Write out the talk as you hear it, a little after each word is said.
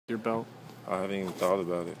your belt? I haven't even thought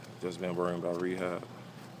about it. Just been worrying about rehab.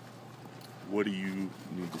 What do you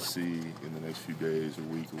need to see in the next few days or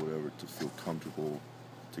week or whatever to feel comfortable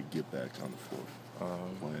to get back on the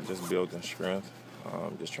floor? Just building strength.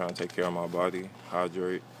 Just trying to take care of my body,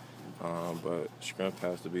 hydrate. But strength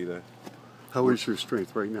has to be there. How is your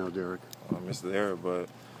strength right now, Derrick? It's there, but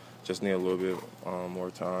just need a little bit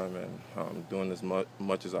more time and doing as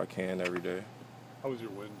much as I can every day. How was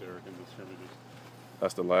your win, Derrick, in the scrimmages?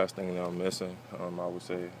 That's the last thing that I'm missing. I would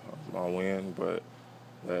say my win, but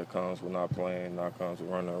that comes with not playing, that comes with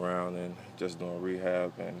running around and just doing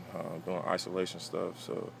rehab and doing isolation stuff.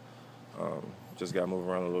 So just got to move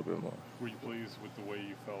around a little bit more. Were you pleased with the way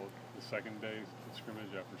you felt the second day of scrimmage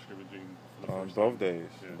after scrimmaging for the first both time? days,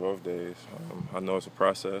 Yeah. both days. I know it's a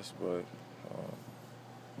process, but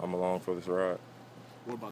I'm along for this ride. What about